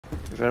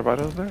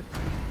everybody else back?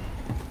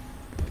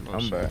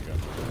 I'm back.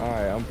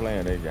 Alright, I'm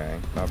playing that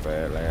game. Not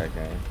bad, last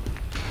game.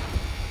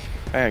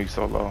 Damn, you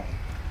so low.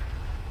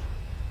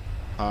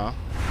 Huh?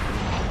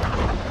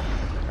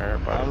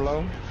 Everybody. I'm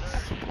low?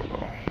 Super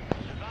low.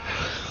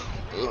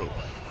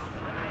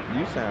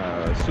 You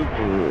sound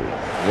super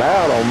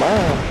loud on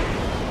mine.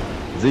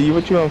 Z,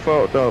 what you done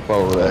fucked up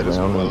over there? This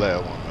was my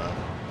last one, man.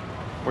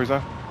 What you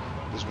say?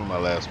 This was my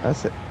last one.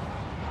 That's it.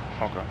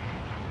 Okay.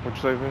 What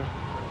you say, Vince?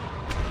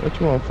 What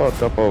you want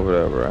fucked up over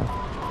there, bro?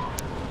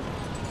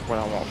 What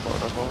I want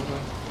fucked up over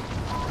there?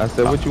 I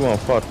said, what you want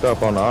fucked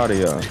up on the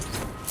audio?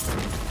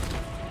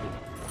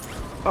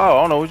 Oh,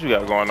 I don't know what you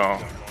got going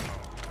on.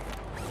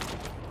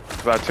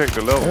 Cause I checked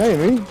the level. It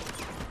ain't me.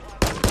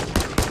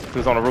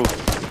 It's on the roof.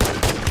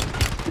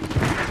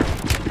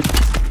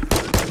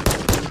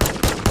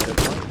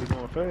 We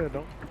going fast,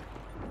 don't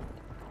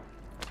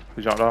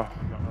You jumped off.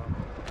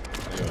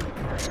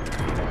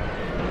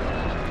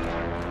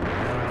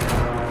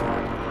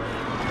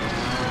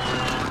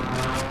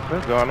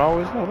 That gun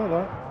always knows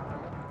that.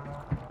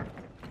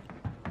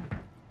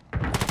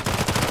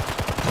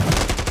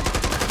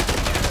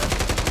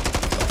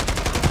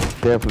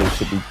 Definitely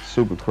should be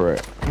super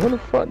correct. Where the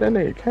fuck that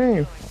nigga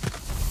came from?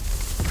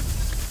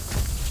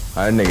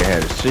 That nigga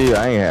had a shield.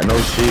 I ain't had no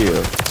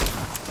shield.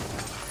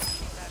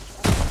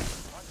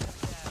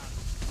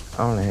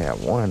 I only had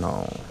one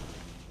on.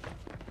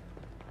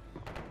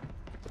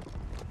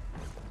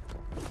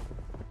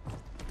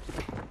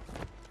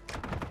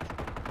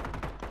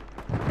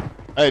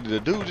 Hey, did the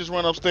dude just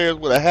run upstairs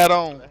with a hat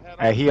on?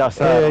 Hey, he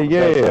outside.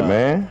 Yeah,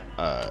 man.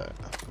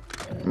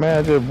 Man,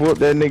 I just whooped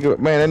that nigga.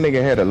 Man, that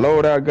nigga had a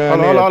loadout gun.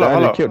 Hold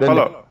up.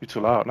 Nigga. You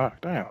too loud. Nah,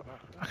 damn.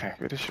 I can't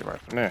get this shit right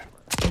from there.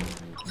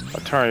 I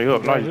turn you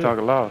up. Now you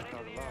talking loud.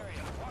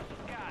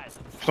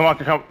 Someone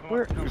can come.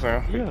 Where? You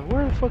saying? Yeah,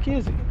 where the fuck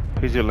is he?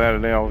 He just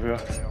landed down over here.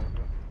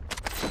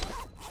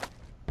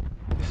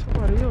 There's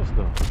somebody else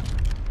though.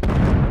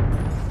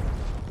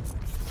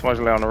 Somebody's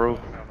laying on the roof.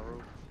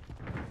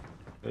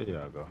 There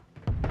y'all go.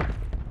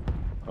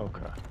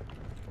 Okay.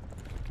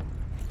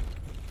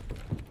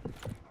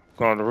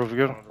 Go on the roof to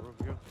get him.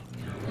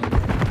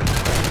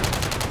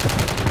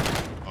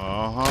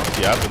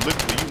 Yeah, I've been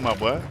looking for you, my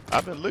boy.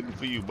 I've been looking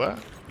for you, boy.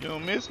 You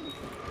don't miss me.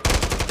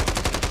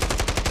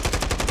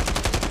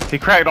 He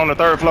cracked on the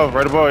third floor,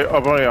 right above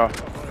up on y'all.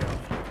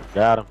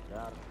 Got him.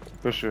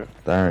 Good shit.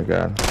 Darn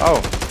God.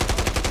 Oh.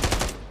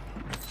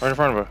 Right in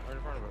front of her.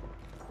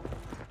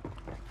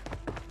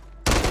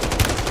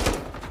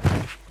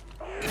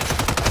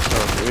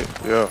 That's it.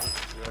 Yeah.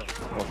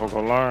 Motherfucker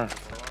gonna learn.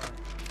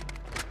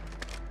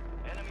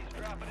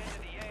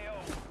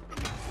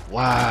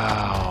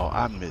 Wow,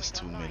 I missed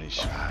too many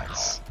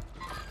shots.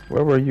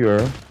 Where were you,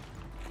 Earl?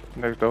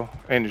 Next door.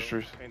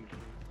 Industries.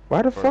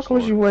 Why the fuck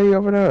was you way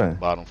over there?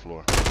 Bottom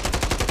floor.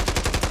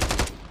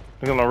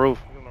 He's on the roof.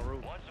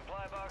 One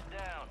supply box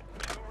down.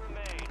 2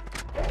 remain.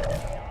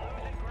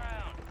 Losing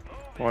ground.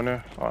 One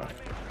there. Alright.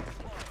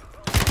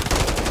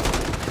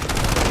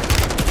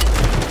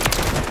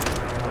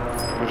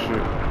 Good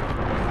shit.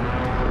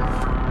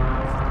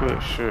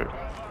 Good shit.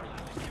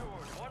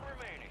 One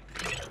remaining.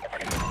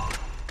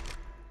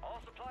 All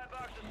supply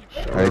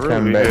boxes Hey,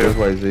 coming back this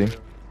way, Z.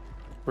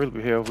 Really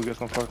be here if we get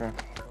some fucking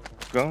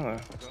gun.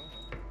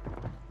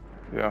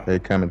 Yeah. They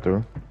coming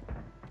through.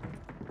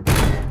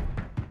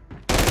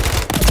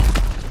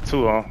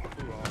 2 on.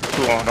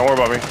 2 on. Don't worry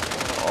about me.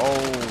 Oh.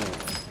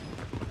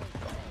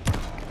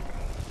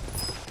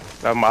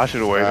 I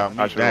should have waited. Wow,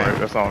 I should have damn.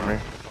 waited. That's on me.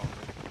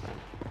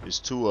 It's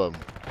 2 of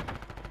them.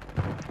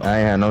 I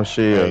ain't had no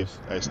shields.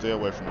 Hey, stay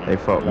away from me. They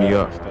fucked me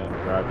up. Stand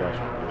there, I got you.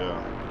 Yeah.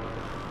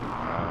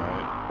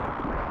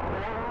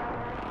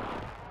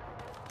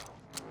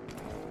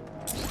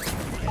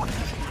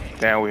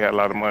 Damn, we had a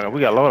lot of money. We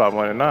got a lot of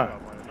money now.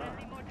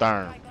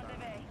 Darn.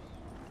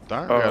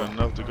 Darn got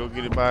enough to go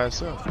get it by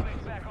itself.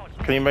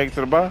 Can you make it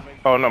to the bar?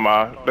 Oh, no,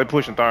 ma. They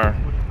pushing Thurn.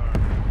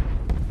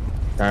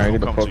 Darn,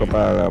 get the fuck up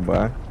out of there,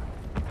 boy.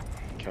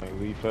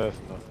 Can't leave fast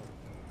enough.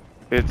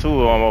 There's 2 of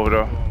them over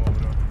there.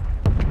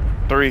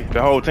 3.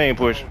 The whole team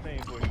push.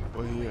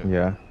 Where he at?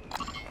 Yeah.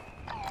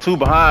 2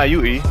 behind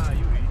you, E.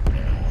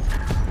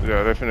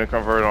 Yeah, they finna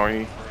convert on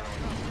E.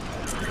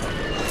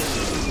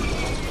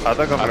 I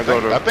think I'm gonna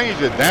go to. I think he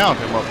just downed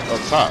him up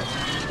top.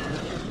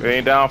 They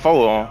ain't down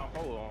 4 on.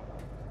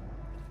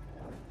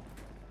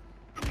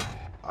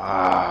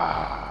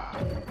 Ah.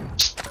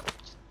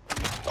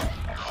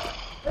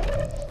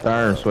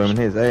 Darn, swimming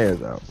his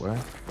ass out, boy.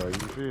 How you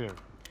feel?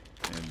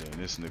 And then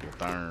this nigga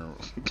Thurn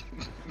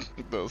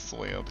done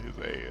swammed his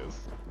ass.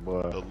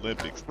 Boy.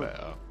 Olympic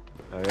style.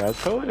 Hey, I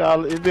told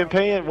y'all, it's been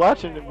paying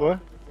watching it, boy.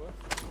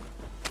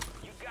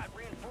 You've got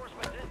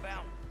reinforcements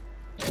inbound.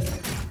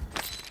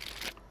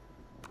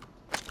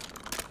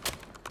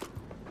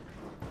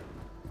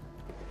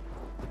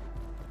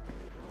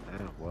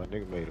 Damn, boy,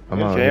 nigga made it.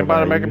 Come on, Can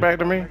anybody make it everybody. back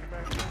to me?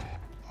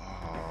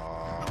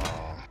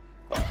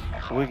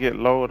 We get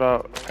loaded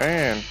up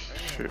and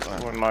shit.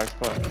 What a nice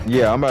spot.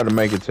 Yeah, I'm about to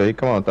make it to you.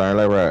 Come on, Thurn,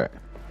 let's ride.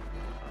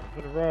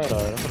 Put it right,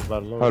 alright. I'm about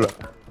to load Hold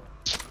up. up.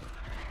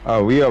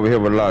 Oh, we over here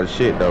with a lot of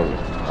shit though. Z.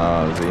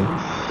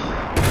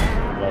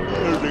 That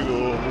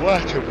nigga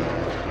watching me.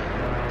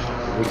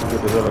 We can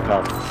get the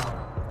helicopter.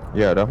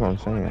 Yeah, that's what I'm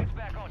saying.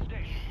 Back on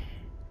station.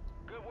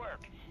 Good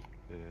work.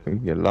 We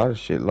can get a lot of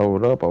shit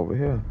loaded up over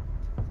here.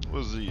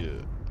 Where's he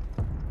at?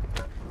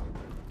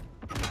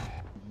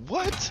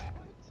 What?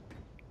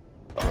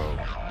 Bro,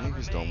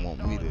 niggas don't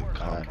want me to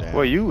calm down.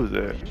 Where you was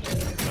at?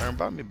 Turn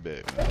by me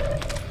back.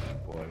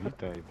 Boy, you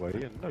think, boy,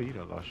 you know you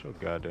done lost your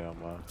goddamn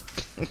mind.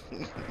 That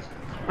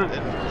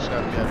nigga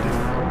shot me out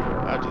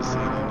there. I just seen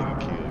that nigga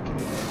kill.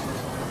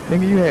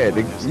 Nigga,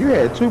 you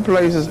had two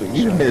places.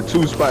 You had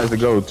two spots to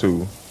go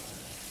to.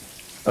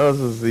 Us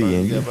and Z,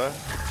 and you. Friendly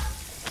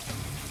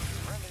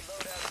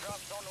loadout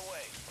drops on the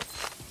way.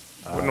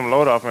 Put them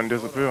load off and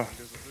disappear.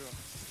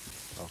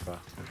 Okay.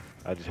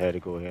 I just had to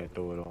go ahead and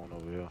throw it on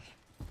over here.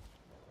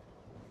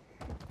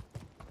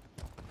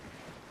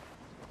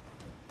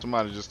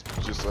 Somebody just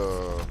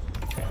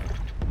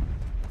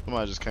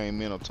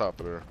came in on top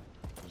of there.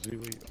 Z,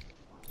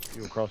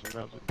 you across the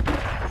map?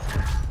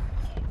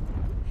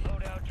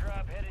 Loadout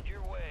drop headed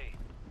your way.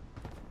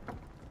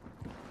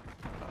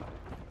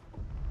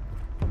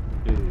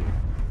 Yeah.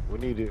 We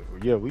need to,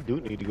 yeah, we do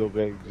need to go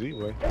back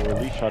Z-way. Or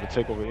at least try to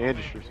take over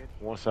industries.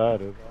 One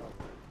side of it.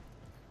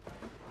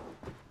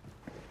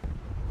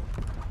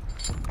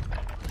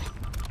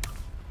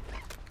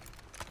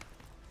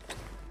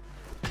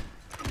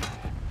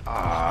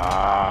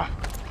 Ah.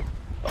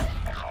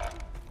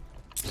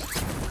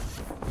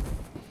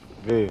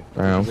 Vid.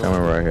 Alright, I'm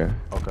coming right here.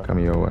 Okay.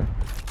 Coming your way.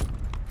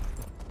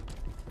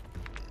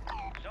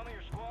 Some of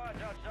your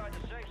squads outside the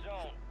safe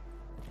zone.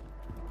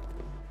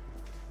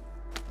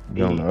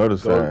 Be on the other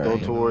side. Go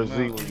towards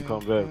Z when you come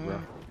back, bro.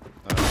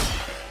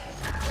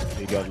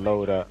 You got to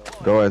load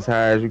out. Go as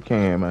high as you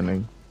can, my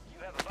nigga.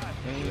 You have a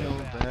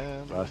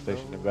buy Buy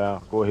station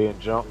inbound. Go ahead and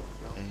jump.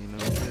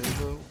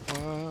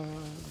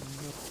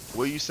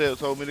 Where you said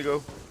told me to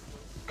go?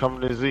 Come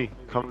to Z.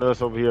 Come to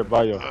us over here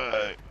by your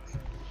Alright.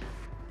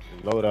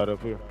 load out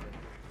up here.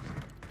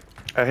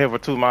 I hit for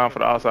 2 miles for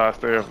the outside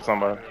stairs for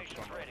somebody.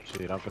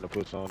 Shit, I'm finna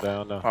put some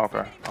down now.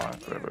 Okay.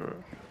 Alright.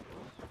 Good.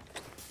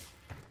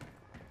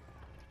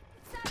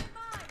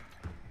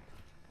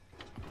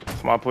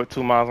 Somebody put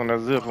 2 miles on that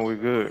zip and we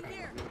good.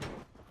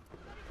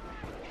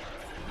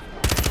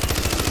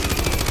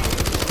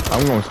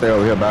 I'm gonna stay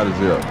over here by the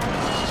zip.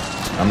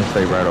 I'm gonna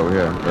stay right over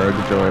here. Girl,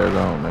 get your ass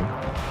on, nigga.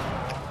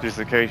 Just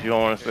in case you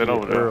don't want to sit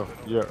over there. Earl.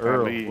 Yeah,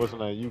 Earl. leave. What's the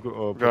name? You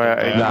go. Go ahead,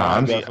 hey, Nah,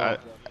 I'm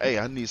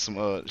I need some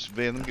Van,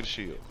 let me get a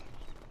shield.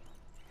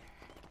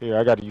 Here,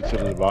 I got a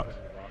utility box.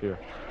 Here.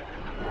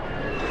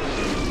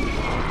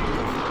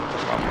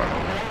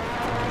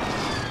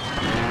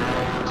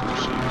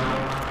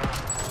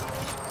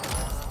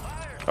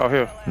 Oh,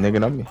 here. Nigga,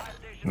 let me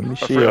Free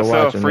shield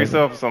cell watching. for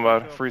nigga.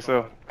 somebody. Free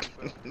cell.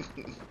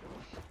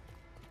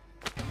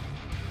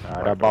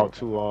 Alright, I bought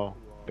two on.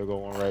 There go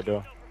one right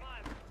there.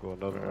 Go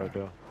another one right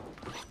there.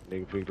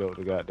 Nigga picked up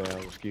the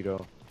goddamn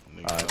mosquito.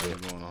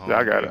 Yeah,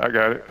 I got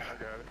it.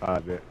 I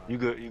bet. You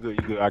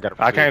good. I got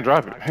I can't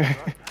drop it.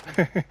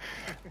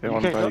 That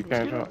one thing you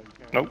can't drop.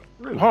 Nope.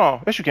 Hold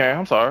on. Yes, you can.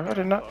 I'm sorry. I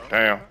did not.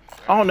 Damn.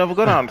 I don't never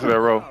go down to that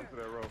road.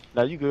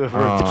 Now you good for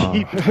us to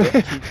keep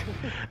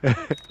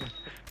it.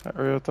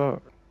 Real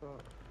talk.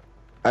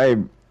 Hey,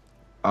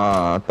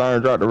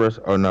 Thurn, drop the rest.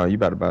 Oh no, you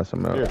about to buy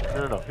something else.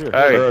 Here, no.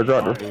 Hey. Thurn,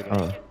 drop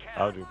the.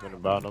 I was just gonna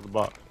buy another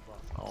box.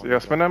 So yeah,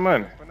 spend that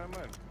money.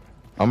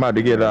 I'm about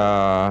to get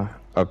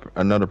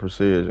another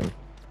precision,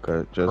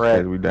 cause just Crack.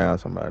 cause we down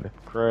somebody.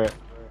 Crap.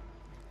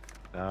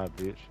 Nah,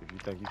 bitch. If you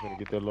think you finna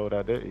get that load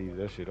out that easy,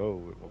 that shit over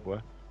with, my boy.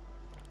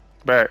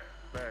 Back.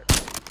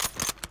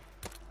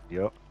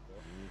 Yup.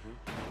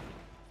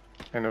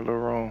 In the little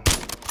room.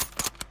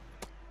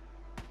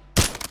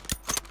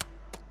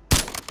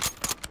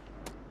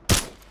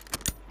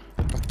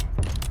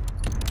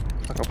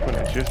 Like I'm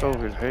putting it just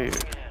over his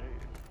head.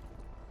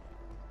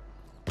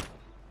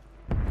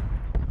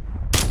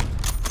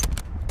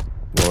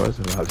 Boy, there's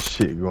a lot of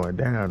shit going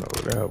down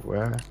over there,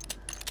 boy.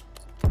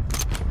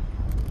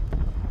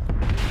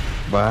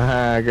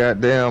 Behind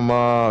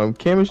goddamn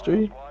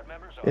chemistry,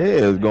 it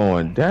is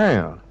going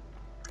down.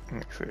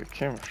 Like I said,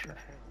 chemistry.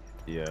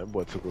 Yeah, that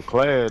boy took a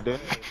class,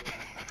 didn't he?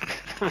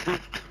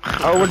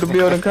 Oh, what the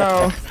building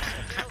called?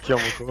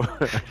 Chemical.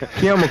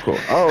 Chemical.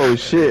 Oh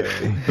shit.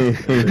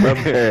 My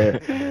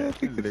bad.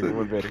 Nigga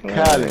went back to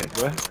college,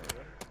 boy.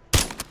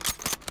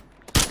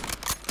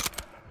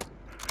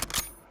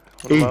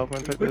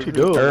 What you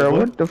doing? Earl, boy?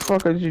 what the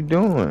fuck are you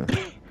doing?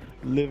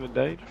 Living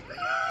dangerous.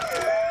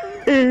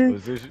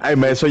 Hey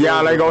man, so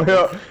y'all ain't gonna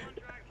help?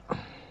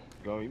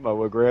 You might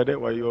well grab that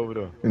while you over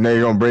there. And then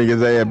you gonna bring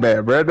his ass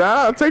back, bro.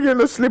 I'll take your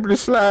little slippery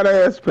slide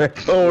ass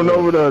back on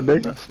over there,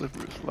 nigga.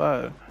 Slippery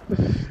slide.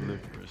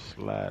 Slippery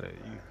slider.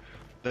 You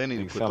They need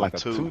to put sound like a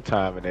tubes.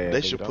 two-timing ass. They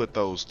nigga, should though. put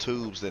those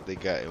tubes that they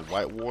got in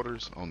White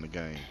Waters on the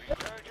game.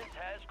 Resurgence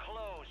has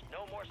closed.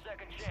 No more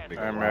second chances.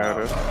 I ain't mad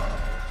at it. You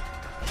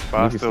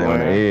But can stay on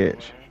the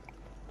edge.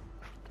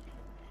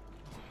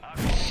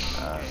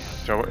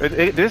 Joe,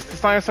 this the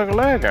same circle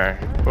lag game.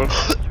 But,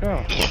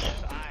 yeah.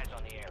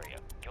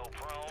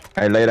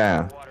 Hey, lay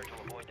down. Water to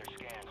avoid their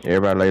scans.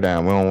 Everybody lay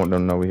down. We don't want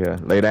them over here.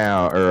 Lay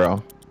down,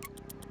 Earl.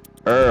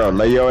 Earl,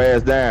 lay your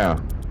ass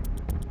down.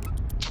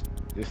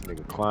 This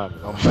nigga climbing.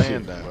 I'm shit,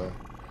 laying down. bro.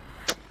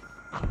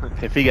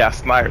 If he got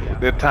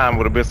sniped, that time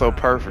would have been so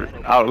perfect.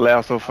 I would have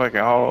laughed so fucking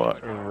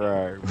hard.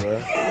 Right, bro.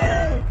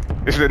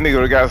 If that nigga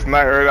would have got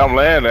sniped, I'm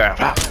laying down.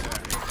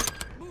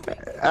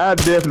 I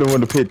definitely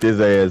would have picked his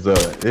ass up.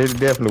 It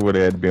definitely would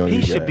have had to be on He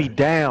you should guys. be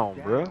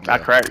down, bro. I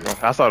cracked him.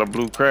 I saw the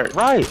blue crack.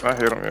 Right. I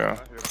hit him, yeah.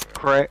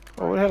 Crack.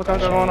 Oh, what the hell got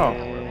going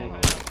on?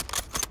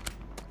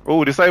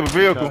 Ooh, disabled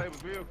vehicle.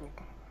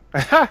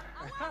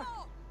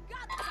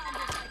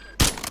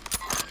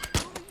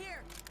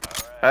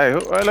 Hey, hey,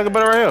 look at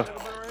better right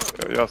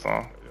here. Y'all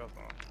saw him.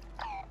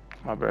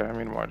 My bad, I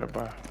mean to mark that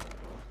by.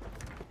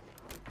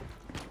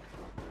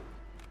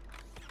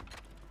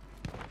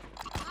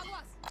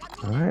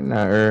 All right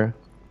now, Earl.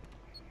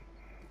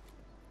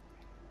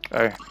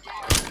 Hey.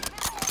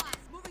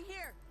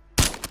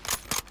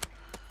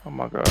 Oh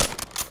my god.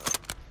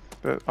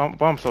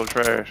 I'm so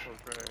trash.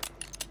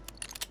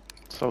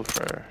 So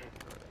trash.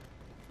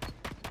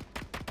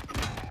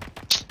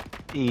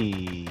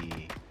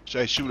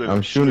 Jay, shoot at him.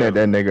 I'm shooting at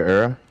that nigga,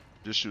 Earl.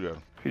 Just shoot at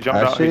him. He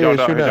jumped I out. He should jumped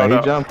out. shoot He at him. jumped He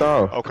out. jumped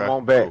off. Okay. Come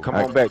on back. Come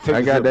on back. Take I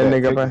the got zip that back.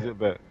 nigga Take back. the zip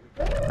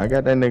back. I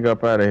got that nigga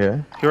up out of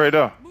here. He right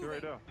there.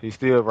 He's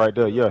still right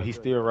there. Yeah, he's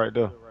still right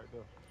there.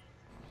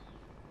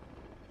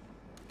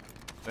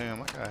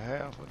 Damn, I got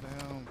half of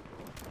them.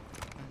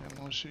 I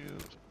got no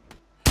shields.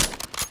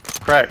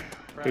 Crack.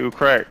 He was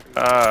cracked.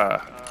 I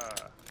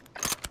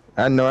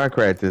know I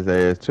cracked his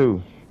ass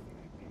too.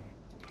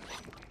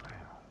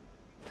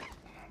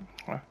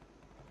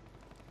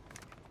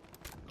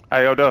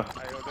 Hey, yo, the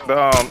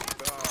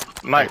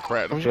night.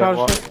 Crack. What you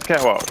call this shit?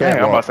 Catwalk. Damn, I'm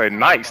Catwalk. about to say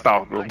Night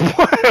Stalker.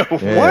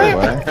 What? Yeah,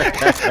 What?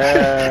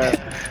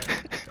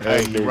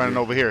 Hey, he running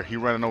over here. He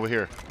running over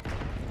here.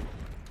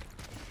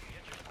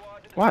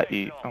 Why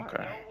eat?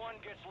 Okay.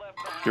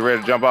 You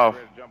ready to jump off?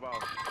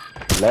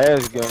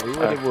 Last game,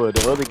 what it was,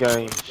 the other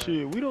game.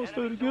 Shit, we don't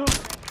stay together.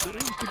 We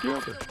ain't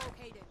together.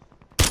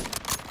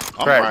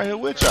 I'm Crack. right here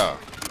with y'all.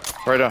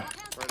 Right there.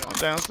 I'm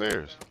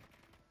downstairs.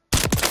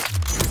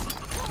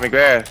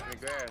 McGrath.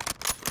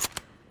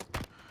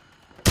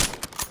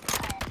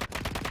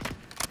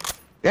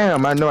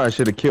 Damn, I know I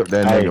should have killed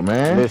that Hey, nigga,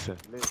 man. listen,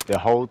 the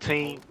whole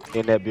team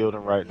in that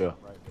building right there.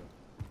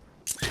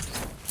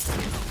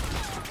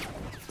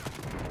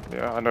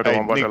 Yeah, I know the Hey,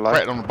 one about that nigga light.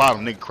 cracked on the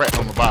bottom. Nigga cracked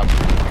on the bottom.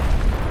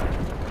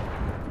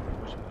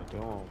 What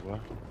y'all doing, boy?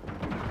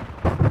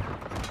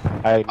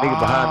 Hey, nigga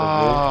behind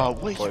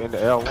us, wait. boy. Or in the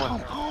L1.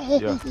 Come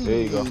on. Yeah,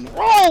 there you go.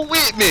 Roll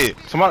with me.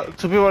 Somebody,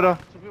 two people there.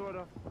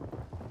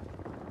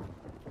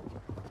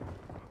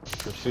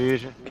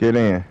 Precision. Get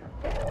in.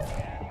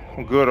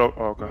 I'm good. Oh,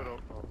 okay.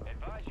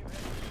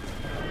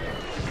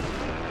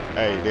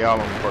 Hey, they all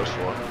on the first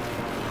floor.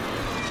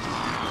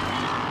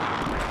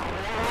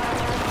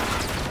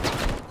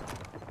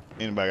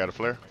 Anybody got a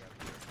flare?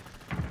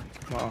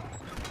 No.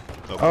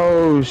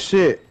 Oh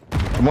shit.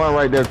 The one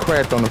right there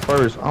cracked on the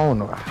first. I don't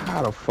know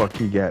how the fuck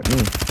he got me.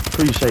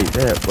 Appreciate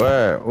that,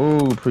 boy.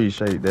 Ooh,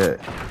 appreciate that.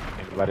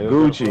 Anybody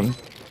else got a Gucci.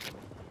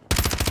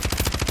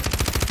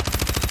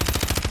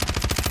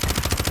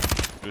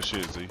 Good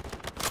shit, Z.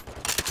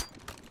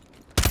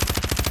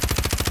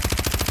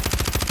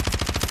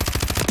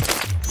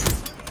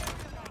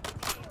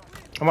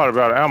 I'm out of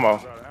ammo.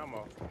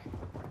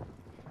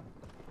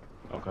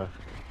 Okay.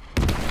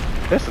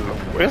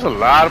 There's a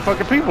lot of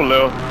fucking people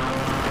left.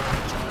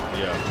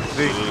 Yeah.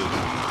 Z. It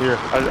is. Here,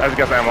 I just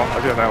got some ammo.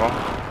 I just got some ammo.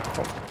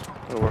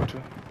 Oh, that'll work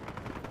too.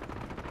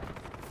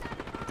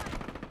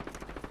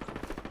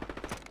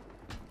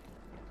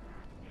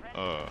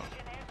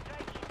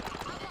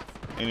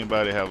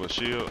 Anybody have a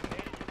shield?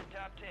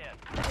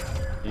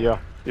 Yeah.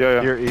 Yeah,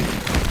 yeah. Here is.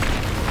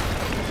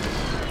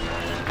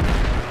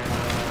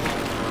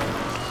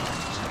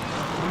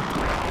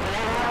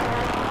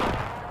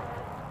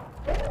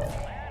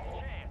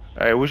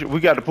 Hey, we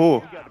got the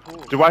pool.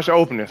 Just watch the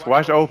openings.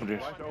 Watch the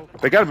openings.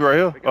 They gotta be right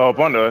here. Oh, up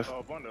under us.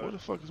 Where the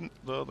fuck is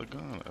the other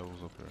gun that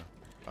was up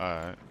there?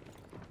 Alright.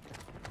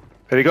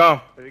 Here he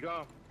go.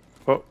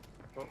 Oh,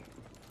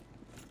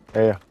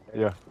 Yeah.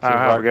 Yeah. I don't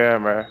have a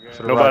gun, man.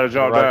 To the Nobody right,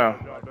 jump to the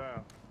right.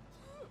 down.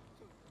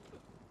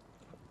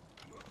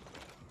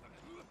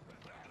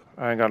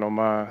 I ain't got no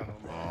mind.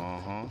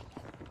 Uh-huh.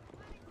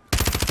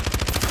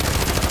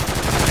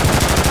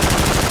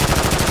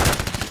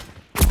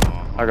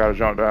 I gotta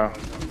jump down.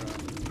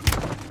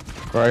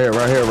 Right here,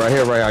 right here, right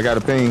here, right here. I got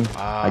a ping.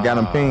 I got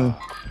him ping.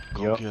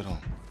 Go Yep. get him.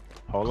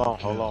 Hold on.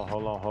 Hold on.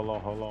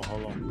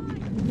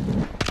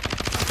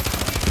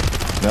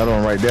 Another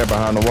one right there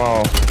behind the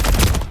wall.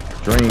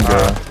 Dream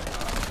girl.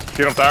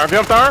 Get him, Thar. Get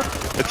him, Thar.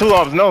 There's two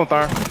of us. No,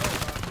 Thar.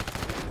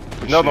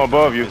 There's another one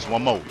above you. There's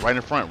one more. Right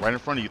in front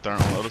of you,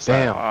 Thurn, on the other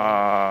side.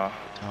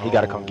 Damn. He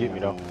gotta come get me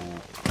though.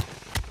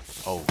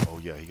 Oh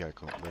yeah, he gotta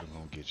come. Let him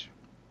come get you.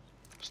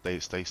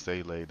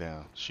 Stay laid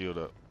down. Shield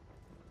up.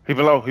 He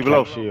below. He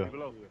below. Shield.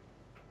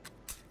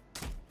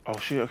 Oh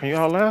shit! Can you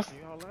all last?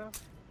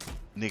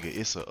 Nigga,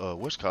 it's a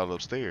what's called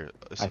upstairs.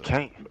 It's I a-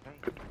 can't.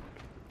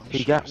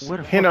 He got where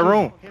the He in fuck that is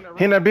room.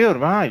 He in that building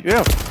behind you.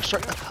 Yeah.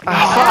 Straight.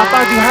 I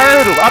thought you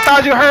heard him. I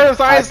thought you heard him,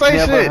 so I ain't say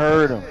never shit.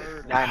 heard him.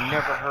 I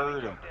never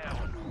heard him.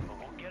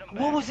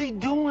 What was he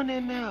doing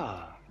in there?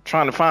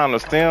 Trying to find a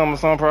stem or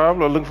something,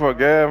 probably. Or looking for a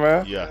guy,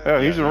 man. Yeah.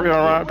 He's just running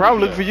around. Probably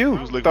looking for you.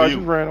 He was looking Thought for you.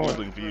 you ran He was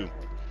away. looking for you.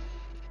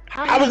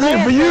 I was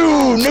looking for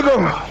you,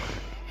 nigga.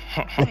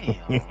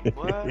 Damn,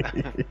 boy.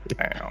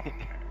 Damn.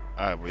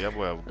 Alright, well, y'all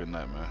boy have a good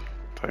night, man.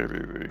 Take it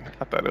easy.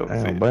 I thought that was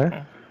Damn, it. boy.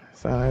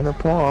 Sound like a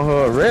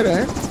Pornhub ready,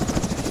 ain't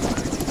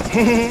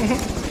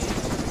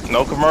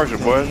No commercial,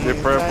 boy.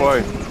 Just press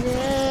play.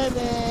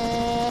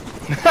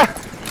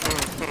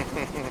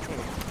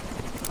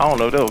 I don't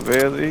know if that was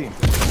Vez E.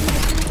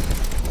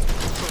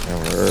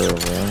 Never heard,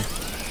 man.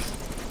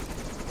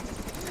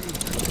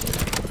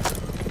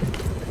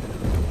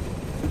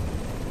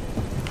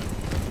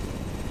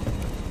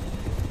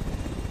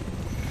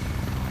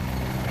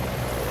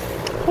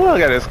 Who else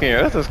got that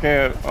skin? That's the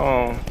skin.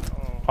 Oh,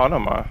 never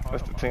mind.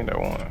 That's the team that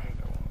won.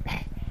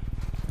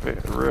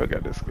 Real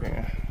got this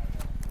skin.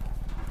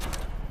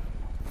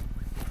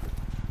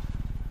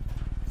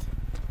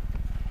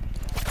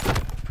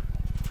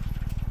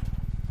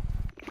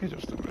 He's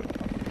just stupid.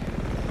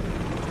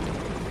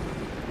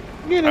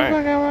 Get the Dang.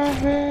 fuck out of my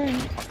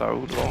face. I thought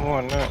we was doing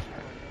more than that.